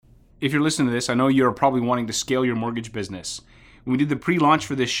if you're listening to this, I know you're probably wanting to scale your mortgage business. When we did the pre-launch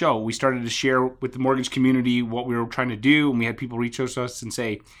for this show, we started to share with the mortgage community what we were trying to do, and we had people reach out to us and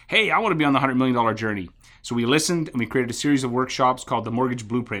say, hey, I want to be on the $100 million journey. So we listened, and we created a series of workshops called the Mortgage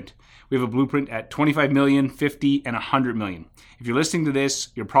Blueprint. We have a blueprint at 25 million, 50, and 100 million. If you're listening to this,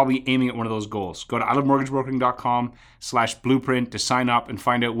 you're probably aiming at one of those goals. Go to ilovemortgagebrokering.com/blueprint to sign up and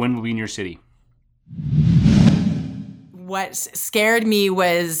find out when we'll be in your city. What scared me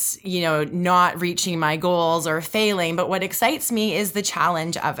was, not reaching my goals or failing. But what excites me is the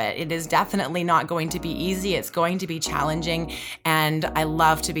challenge of it. It is definitely not going to be easy. It's going to be challenging. And I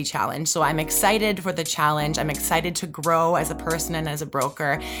love to be challenged. So I'm excited for the challenge. I'm excited to grow as a person and as a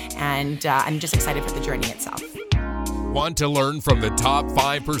broker. And I'm just excited for the journey itself. Want to learn from the top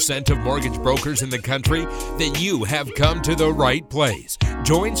 5% of mortgage brokers in the country? Then you have come to the right place.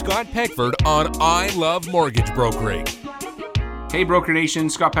 Join Scott Peckford on I Love Mortgage Brokering. Hey Broker Nation,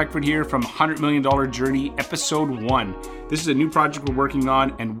 Scott Peckford here from $100 Million Journey, Episode 1. This is a new project we're working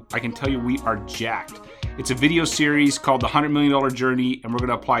on, and I can tell you we are jacked. It's a video series called the $100 Million Journey, and we're going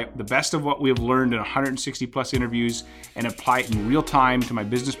to apply the best of what we have learned in 160 plus interviews and apply it in real time to my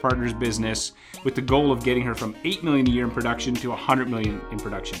business partner's business with the goal of getting her from $8 million a year in production to $100 million in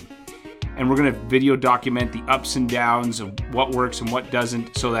production. And we're going to video document the ups and downs of what works and what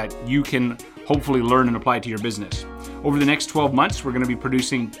doesn't so that you can hopefully learn and apply it to your business. Over the next 12 months, we're going to be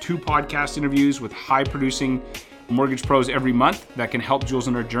producing 2 podcast interviews with high producing mortgage pros every month that can help Jules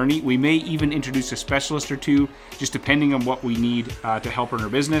on her journey. We may even introduce a specialist or 2, just depending on what we need to help her in her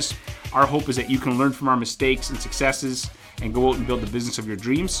business. Our hope is that you can learn from our mistakes and successes and go out and build the business of your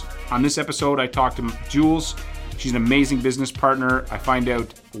dreams. On this episode, I talked to Jules. She's an amazing business partner. I find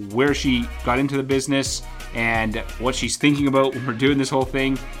out where she got into the business and what she's thinking about when we're doing this whole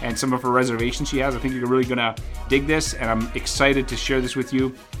thing and some of her reservations she has. I think you're really gonna dig this, and I'm excited to share this with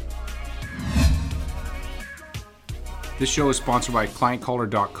you. This show is sponsored by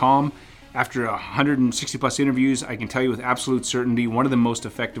ClientCaller.com. After 160 plus interviews, I can tell you with absolute certainty, one of the most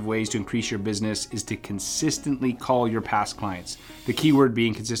effective ways to increase your business is to consistently call your past clients. The key word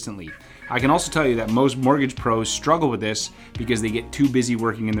being consistently. I can also tell you that most mortgage pros struggle with this because they get too busy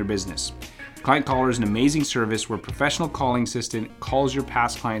working in their business. Client Caller is an amazing service where a professional calling assistant calls your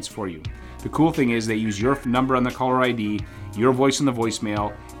past clients for you. The cool thing is they use your number on the caller ID, your voice on the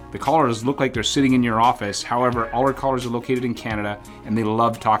voicemail. The callers look like they're sitting in your office. However, all our callers are located in Canada and they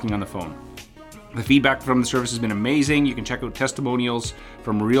love talking on the phone. The feedback from the service has been amazing. You can check out testimonials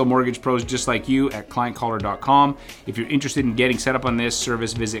from real mortgage pros just like you at ClientCaller.com. If you're interested in getting set up on this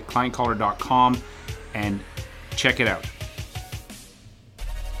service, visit ClientCaller.com and check it out.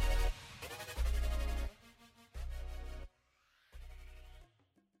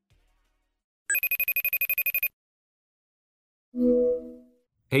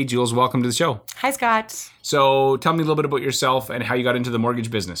 Hey, Jules, welcome to the show. Hi, Scott. So tell me a little bit about yourself and how you got into the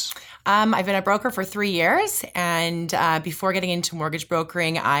mortgage business. I've been a broker for 3 years, and before getting into mortgage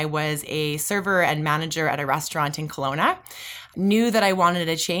brokering, I was a server and manager at a restaurant in Kelowna. Knew that I wanted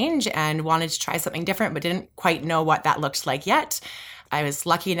a change and wanted to try something different, but didn't quite know what that looked like yet. I was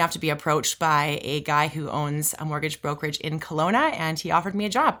lucky enough to be approached by a guy who owns a mortgage brokerage in Kelowna, and he offered me a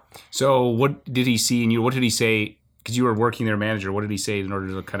job. So what did he see in you? What did he say? Because you were working there manager, what did he say in order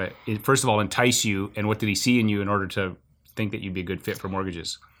to kind of, first of all, entice you? And what did he see in you in order to think that you'd be a good fit for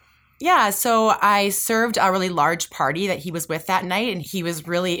mortgages? Yeah, so I served a really large party that he was with that night, and he was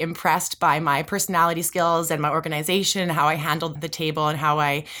really impressed by my personality skills and my organization, how I handled the table and how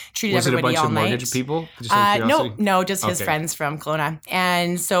I treated everybody all night. Was it a bunch of mortgage people? Just out of curiosity? No, just his friends from Kelowna.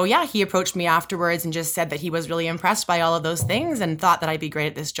 And so, yeah, he approached me afterwards and just said that he was really impressed by all of those things and thought that I'd be great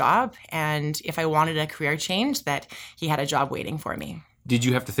at this job. And if I wanted a career change, that he had a job waiting for me. Did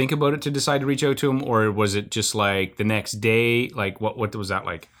you have to think about it to decide to reach out to him, or was it just like the next day? Like, what was that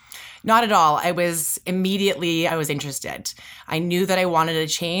like? Not at all. I was interested. I knew that I wanted a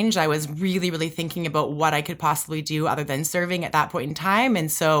change. I was really, really thinking about what I could possibly do other than serving at that point in time.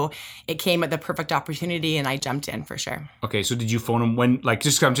 And so it came at the perfect opportunity and I jumped in for sure. Okay. So did you phone him when, I'm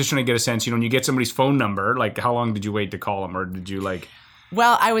just trying to get a sense, when you get somebody's phone number, like how long did you wait to call him, or did you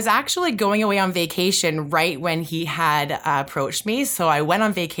Well, I was actually going away on vacation right when he had approached me. So I went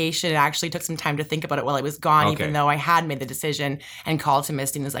on vacation and actually took some time to think about it while I was gone, even though I had made the decision, and called him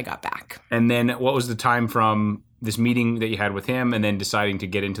as soon as I got back. And then what was the time from this meeting that you had with him and then deciding to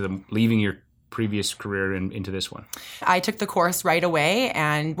get into leaving your previous career and into this one? I took the course right away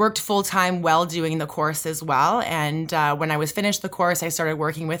and worked full-time while doing the course as well. And when I was finished the course, I started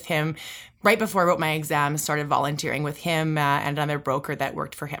working with him. Right before I wrote my exams, started volunteering with him and another broker that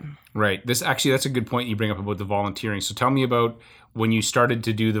worked for him. Right. That's a good point you bring up about the volunteering. So tell me about when you started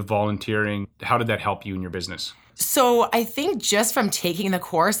to do the volunteering, how did that help you in your business? So I think just from taking the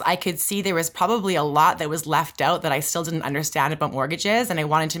course, I could see there was probably a lot that was left out that I still didn't understand about mortgages, and I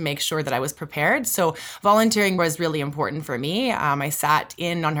wanted to make sure that I was prepared. So volunteering was really important for me. I sat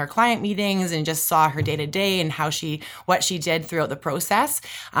in on her client meetings and just saw her day to day and what she did throughout the process.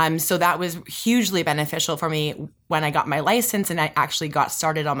 So that was hugely beneficial for me when I got my license and I actually got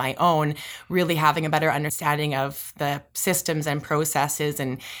started on my own, really having a better understanding of the systems and processes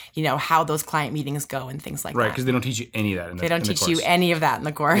and, how those client meetings go and things like that. Right, because they don't teach you any of that in the course. They don't teach you any of that in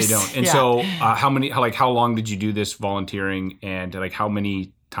the course. They don't. And so how long did you do this volunteering, and how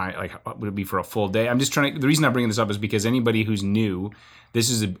many time, would it be for a full day? I'm just the reason I'm bringing this up is because anybody who's new,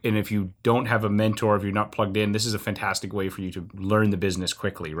 and if you don't have a mentor, if you're not plugged in, this is a fantastic way for you to learn the business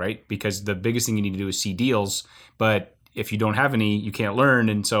quickly, right? Because the biggest thing you need to do is see deals, but if you don't have any, you can't learn.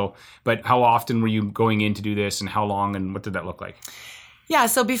 And so, but how often were you going in to do this, and how long, and what did that look like? Yeah,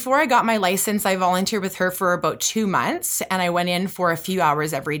 so before I got my license, I volunteered with her for about 2 months, and I went in for a few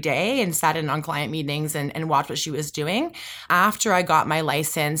hours every day and sat in on client meetings and watched what she was doing. After I got my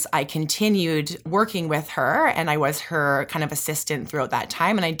license, I continued working with her, and I was her kind of assistant throughout that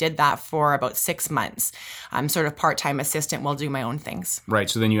time, and I did that for about 6 months. I'm sort of part-time assistant while doing my own things. Right,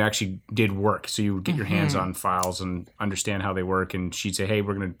 so then you actually did work. So you would get your hands on files and understand how they work, and she'd say, hey,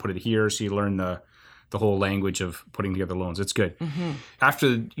 we're going to put it here, so you learn the whole language of putting together loans. It's good. Mm-hmm.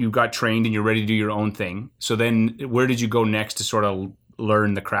 After you got trained and you're ready to do your own thing, so then where did you go next to sort of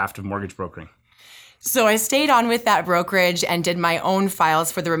learn the craft of mortgage brokering? So I stayed on with that brokerage and did my own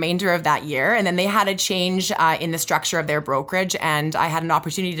files for the remainder of that year. And then they had a change in the structure of their brokerage. And I had an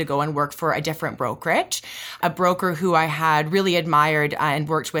opportunity to go and work for a different brokerage. A broker who I had really admired and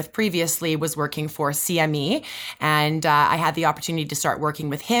worked with previously was working for CME. And I had the opportunity to start working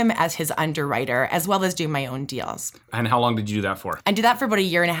with him as his underwriter, as well as do my own deals. And how long did you do that for? I did that for about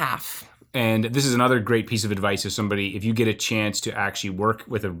 1.5 years. And this is another great piece of advice if you get a chance to actually work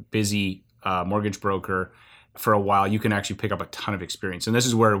with a busy mortgage broker for a while, you can actually pick up a ton of experience. And this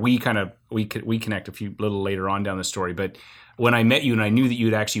is where we connect a little later on down the story. But when I met you and I knew that you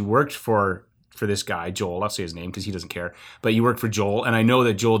had actually worked for this guy, Joel, I'll say his name because he doesn't care, but you worked for Joel. And I know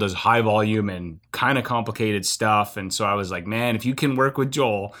that Joel does high volume and kind of complicated stuff. And so I was like, man, if you can work with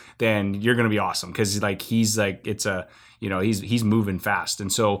Joel, then you're going to be awesome. Because he's moving fast.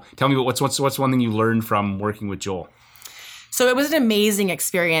 And so tell me what's one thing you learned from working with Joel? So it was an amazing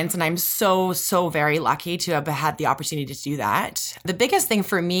experience, and I'm so, so very lucky to have had the opportunity to do that. The biggest thing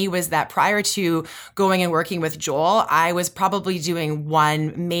for me was that prior to going and working with Joel, I was probably doing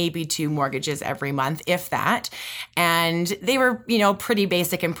 1, maybe 2 mortgages every month, if that. And they were, pretty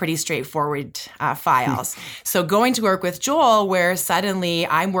basic and pretty straightforward files. So going to work with Joel, where suddenly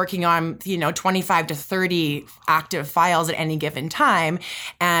I'm working on, 25 to 30 active files at any given time,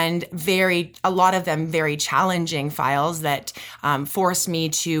 and a lot of them very challenging files that forced me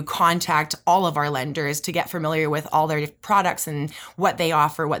to contact all of our lenders to get familiar with all their products and what they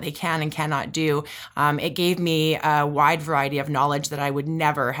offer, what they can and cannot do. It gave me a wide variety of knowledge that I would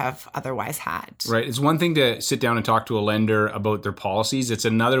never have otherwise had. Right. It's one thing to sit down and talk to a lender about their policies. It's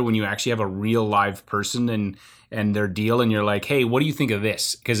another when you actually have a real live person and their deal, and you're like, hey, what do you think of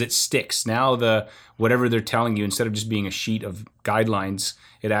this? Because it sticks. Now whatever they're telling you, instead of just being a sheet of guidelines,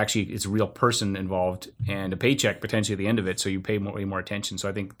 it's a real person involved and a paycheck potentially at the end of it. So you pay way more attention. So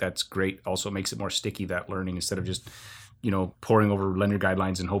I think that's great. Also it makes it more sticky, that learning, instead of just, poring over lender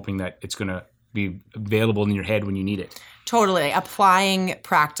guidelines and hoping that it's going to be available in your head when you need it. Totally. Applying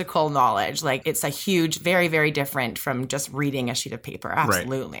practical knowledge. It's a huge, very, very different from just reading a sheet of paper.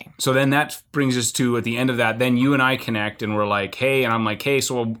 Absolutely. Right. So then that brings us to, at the end of that, then you and I connect and we're like, hey, and I'm like, hey,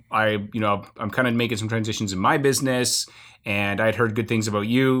 so I'm kind of making some transitions in my business, and I'd heard good things about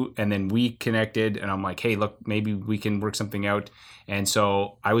you. And then we connected and I'm like, hey, look, maybe we can work something out. And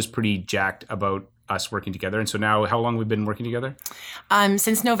so I was pretty jacked about us working together. And so now, how long have we been working together?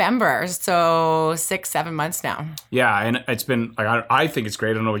 Since November. So 6-7 months now. Yeah. And it's been, I think it's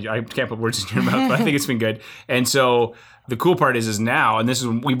great. I don't know, I can't put words in your mouth, but I think it's been good. And so the cool part is now, and this is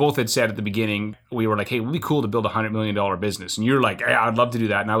we both had said at the beginning, we were like, hey, it would be cool to build $100 million business. And you're like, yeah, I'd love to do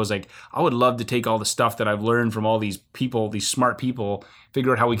that. And I was like, I would love to take all the stuff that I've learned from all these people, these smart people,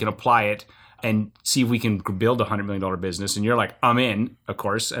 figure out how we can apply it and see if we can build a $100 million business. And you're like, I'm in, of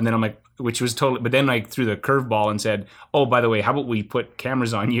course. And then I'm like, which was totally, but then I threw the curveball and said, oh, by the way, how about we put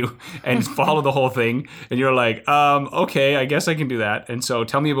cameras on you and follow the whole thing? And you're like, okay, I guess I can do that. And so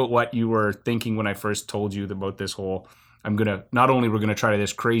tell me about what you were thinking when I first told you about this whole, not only we're going to try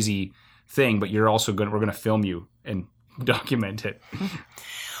this crazy thing, but we're going to film you and document it.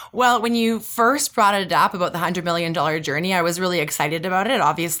 Well, when you first brought it up about the $100 million journey, I was really excited about it.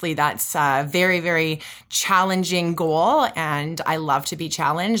 Obviously, that's a very, very challenging goal, and I love to be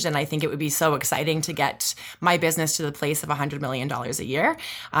challenged. And I think it would be so exciting to get my business to the place of $100 million a year.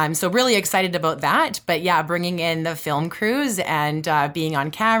 I'm so really excited about that. But yeah, bringing in the film crews and being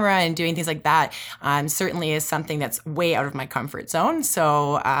on camera and doing things like that certainly is something that's way out of my comfort zone.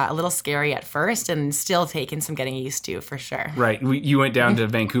 So a little scary at first, and still taking some getting used to, for sure. Right. You went down to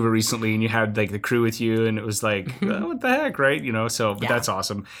Vancouver recently and you had like the crew with you, and it was like, oh, what the heck, right? So but that's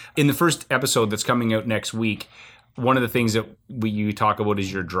awesome. In the first episode that's coming out next week, one of the things that you talk about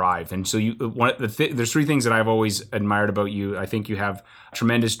is your drive. And so there's three things that I've always admired about you. I think you have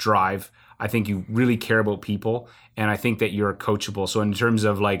tremendous drive. I think you really care about people, and I think that you're coachable. So in terms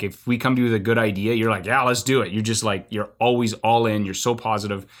of like, if we come to you with a good idea, you're like, yeah, let's do it. You're just like, you're always all in. You're so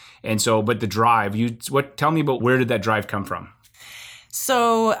positive. And so, but the drive, tell me about, where did that drive come from?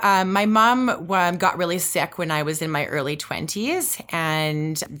 So my mom got really sick when I was in my early 20s,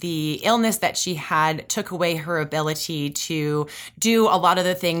 and the illness that she had took away her ability to do a lot of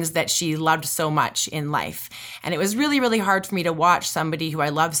the things that she loved so much in life. And it was really, really hard for me to watch somebody who I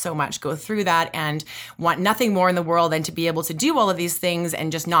love so much go through that and want nothing more in the world than to be able to do all of these things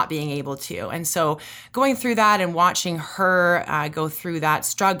and just not being able to. And so going through that and watching her go through that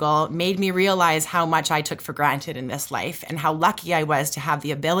struggle made me realize how much I took for granted in this life and how lucky I was to have the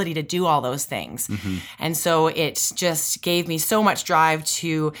ability to do all those things. Mm-hmm. And so it just gave me so much drive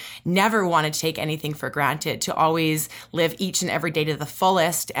to never want to take anything for granted, to always live each and every day to the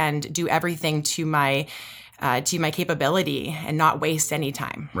fullest and do everything to my capability and not waste any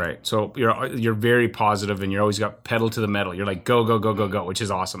time. Right. So you're very positive, and you're always got pedal to the metal. You're like, go, go, go, go, go, which is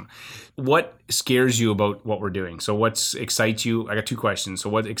awesome. What scares you about what we're doing? So what excites you? I got two questions. So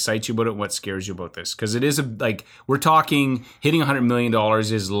what excites you about it? What scares you about this? Because it is we're talking, hitting $100 million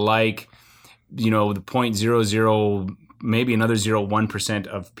is like, the 0.00, maybe another 0.1%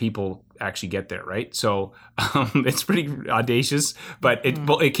 of people actually get there, right? So it's pretty audacious, but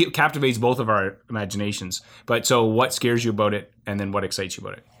it captivates both of our imaginations. But so what scares you about it, and then what excites you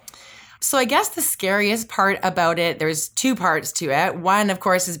about it? So I guess the scariest part about it, there's two parts to it. One, of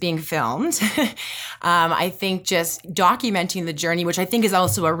course, is being filmed. I think just documenting the journey, which I think is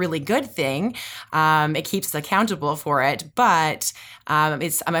also a really good thing. It keeps us accountable for it, but I'm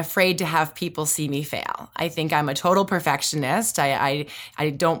afraid to have people see me fail. I think I'm a total perfectionist. I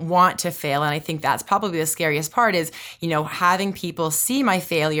don't want to fail, and I think that's probably the scariest part is, having people see my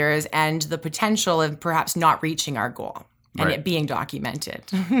failures and the potential of perhaps not reaching our goal. And it being documented.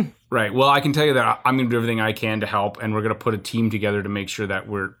 Right. Well, I can tell you that I'm going to do everything I can to help, and we're going to put a team together to make sure that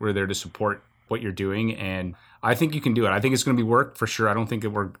we're there to support what you're doing. And I think you can do it. I think it's going to be work for sure. I don't think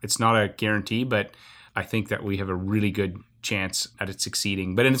it's not a guarantee, but I think that we have a really good chance at it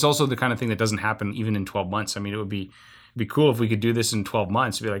succeeding. But it's also the kind of thing that doesn't happen even in 12 months. I mean, it'd be cool if we could do this in 12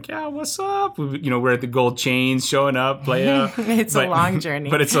 months. Be like, yeah, what's up? We're at the Gold Chains showing up. It's a long journey.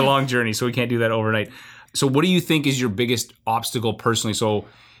 But it's a long journey, so we can't do that overnight. So what do you think is your biggest obstacle personally? So,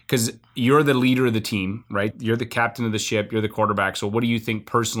 because you're the leader of the team, right? You're the captain of the ship. You're the quarterback. So what do you think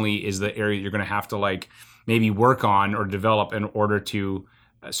personally is the area you're going to have to maybe work on or develop in order to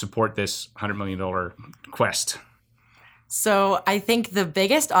support this $100 million quest? So I think the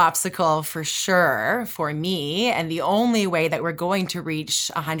biggest obstacle for sure for me, and the only way that we're going to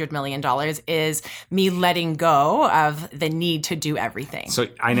reach $100 million is me letting go of the need to do everything. So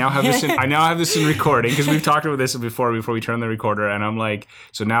I now have this in recording, because we've talked about this before we turn on the recorder, and I'm like,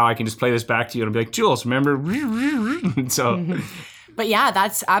 so now I can just play this back to you and I'll be like, Jules, remember? So But yeah,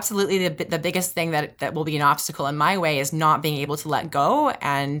 that's absolutely the biggest thing that will be an obstacle in my way is not being able to let go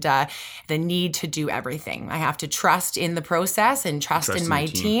and the need to do everything. I have to trust in the process and trust in my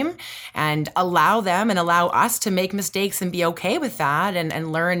team and allow them and allow us to make mistakes and be okay with that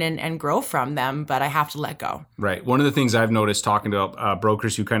and learn and grow from them. But I have to let go. Right. One of the things I've noticed talking to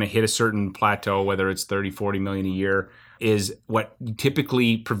brokers who kind of hit a certain plateau, whether it's 30, 40 million a year, is what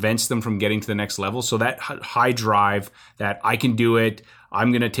typically prevents them from getting to the next level. So that high drive, that I can do it,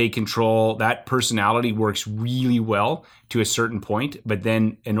 I'm going to take control, that personality works really well to a certain point. But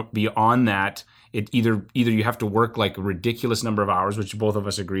then beyond that, it either you have to work like a ridiculous number of hours, which both of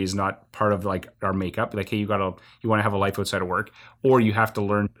us agree is not part of like our makeup. Like, hey, you want to have a life outside of work, or you have to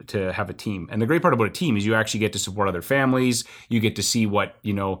learn to have a team. And the great part about a team is you actually get to support other families. You get to see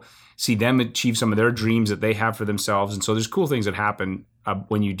see them achieve some of their dreams that they have for themselves. And so there's cool things that happen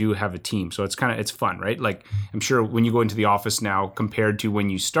when you do have a team. So it's fun, right? Like, I'm sure when you go into the office now compared to when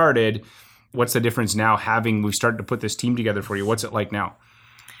you started, what's the difference now we started to put this team together for you? What's it like now?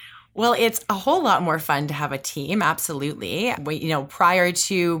 Well, it's a whole lot more fun to have a team. Absolutely. Prior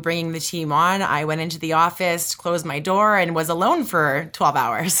to bringing the team on, I went into the office, closed my door, and was alone for 12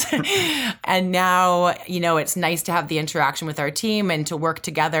 hours. And now, it's nice to have the interaction with our team and to work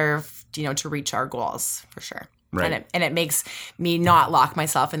together, to reach our goals for sure. Right. And it makes me not lock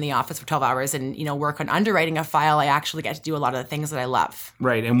myself in the office for 12 hours and, work on underwriting a file. I actually get to do a lot of the things that I love.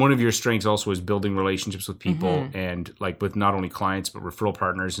 Right. And one of your strengths also is building relationships with people and like with not only clients, but referral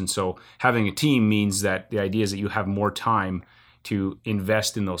partners. And so having a team means that the idea is that you have more time to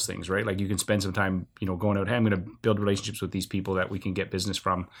invest in those things, right? Like you can spend some time, going out, hey, I'm going to build relationships with these people that we can get business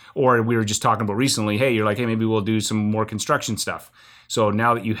from. Or we were just talking about recently, hey, you're like, hey, maybe we'll do some more construction stuff. So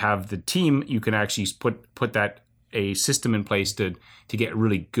now that you have the team, you can actually put that a system in place to get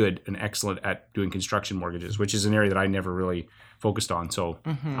really good and excellent at doing construction mortgages, which is an area that I never really focused on. So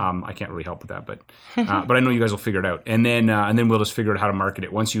I can't really help with that, but I know you guys will figure it out. And then we'll just figure out how to market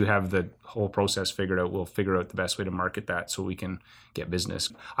it. Once you have the whole process figured out, we'll figure out the best way to market that so we can get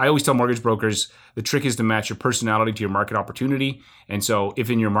business. I always tell mortgage brokers, the trick is to match your personality to your market opportunity. And so if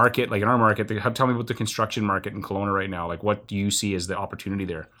in your market, like in our market, tell me about the construction market in Kelowna right now. Like what do you see as the opportunity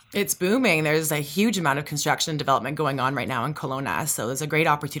there? It's booming. There's a huge amount of construction and development going on right now in Kelowna. So there's a great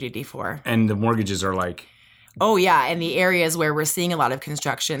opportunity for. And the mortgages are like. Oh, yeah. And the areas where we're seeing a lot of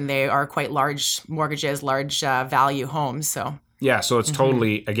construction, they are quite large mortgages, large value homes. So. Yeah, so it's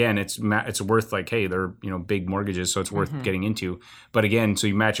totally, again, it's worth like, hey, they're, big mortgages, so it's worth getting into. But again, so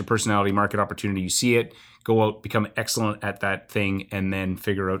you match your personality, market opportunity, you see it, go out, become excellent at that thing, and then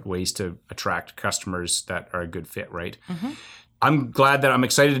figure out ways to attract customers that are a good fit, right? I'm glad that I'm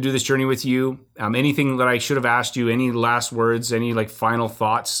excited to do this journey with you. Anything that I should have asked you, any last words, any like final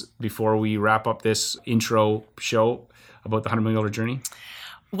thoughts before we wrap up this intro show about the $100 million journey?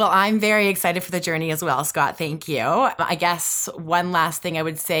 Well, I'm very excited for the journey as well, Scott. Thank you. I guess one last thing I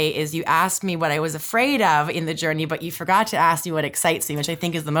would say is you asked me what I was afraid of in the journey, but you forgot to ask me what excites me, which I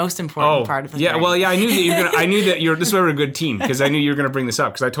think is the most important part of the journey. Well, yeah, I knew that you're gonna. I knew that this is why we're a good team because I knew you were gonna bring this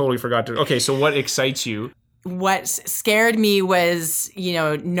up because I totally forgot to. Okay, so what excites you? What scared me was,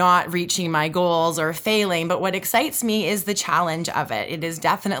 not reaching my goals or failing. But what excites me is the challenge of it. It is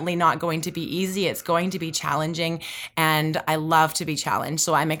definitely not going to be easy. It's going to be challenging. And I love to be challenged.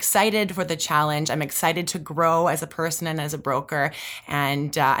 So I'm excited for the challenge. I'm excited to grow as a person and as a broker.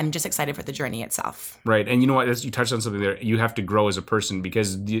 And I'm just excited for the journey itself. Right. And you know what? You touched on something there. You have to grow as a person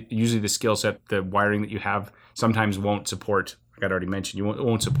because usually the skill set, the wiring that you have sometimes won't support, like I'd already mentioned, it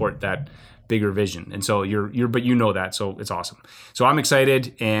won't support that bigger vision. And so but you know that, so it's awesome. So I'm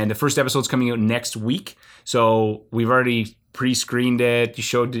excited, and the first episode's coming out next week. So we've already pre-screened it. You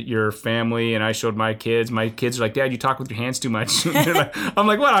showed it your family, and I showed my kids. My kids are like, Dad, you talk with your hands too much. I'm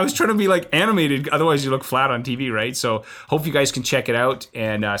like, what? I was trying to be like animated. Otherwise you look flat on TV, right? So hope you guys can check it out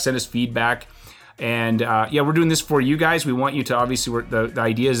and send us feedback. And we're doing this for you guys. We want you to obviously, the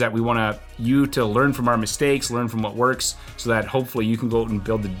idea is that we want you to learn from our mistakes, learn from what works, so that hopefully you can go out and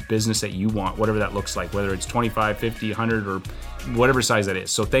build the business that you want, whatever that looks like, whether it's 25, 50, 100, or whatever size that is.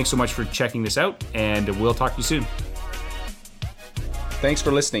 So thanks so much for checking this out, and we'll talk to you soon. Thanks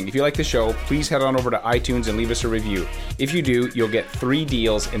for listening. If you like the show, please head on over to iTunes and leave us a review. If you do, you'll get 3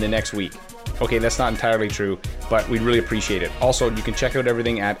 deals in the next week. Okay, that's not entirely true, but we'd really appreciate it. Also, you can check out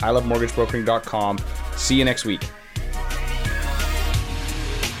everything at ilovemortgagebrokering.com. See you next week.